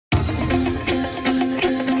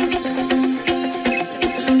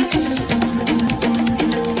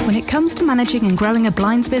comes to managing and growing a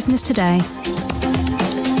blinds business today,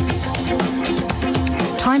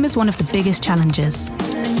 time is one of the biggest challenges.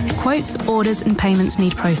 Quotes, orders and payments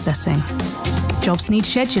need processing. Jobs need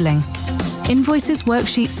scheduling. Invoices,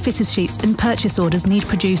 worksheets, fitters sheets and purchase orders need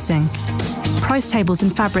producing. Price tables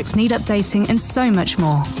and fabrics need updating and so much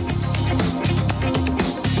more.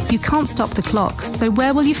 You can't stop the clock, so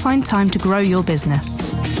where will you find time to grow your business?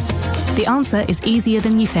 The answer is easier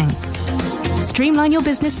than you think. Streamline your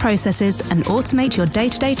business processes and automate your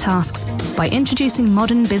day-to-day tasks by introducing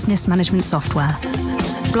modern business management software.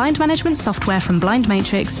 Blind management software from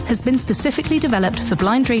BlindMatrix has been specifically developed for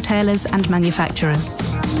blind retailers and manufacturers.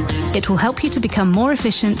 It will help you to become more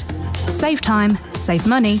efficient, save time, save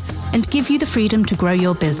money, and give you the freedom to grow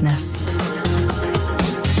your business.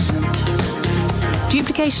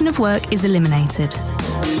 Duplication of work is eliminated.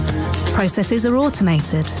 Processes are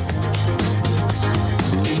automated.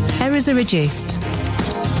 Errors are reduced.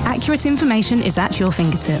 Accurate information is at your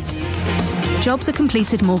fingertips. Jobs are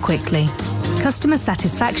completed more quickly. Customer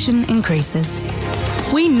satisfaction increases.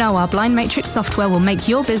 We know our BlindMatrix software will make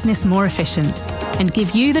your business more efficient and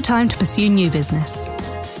give you the time to pursue new business.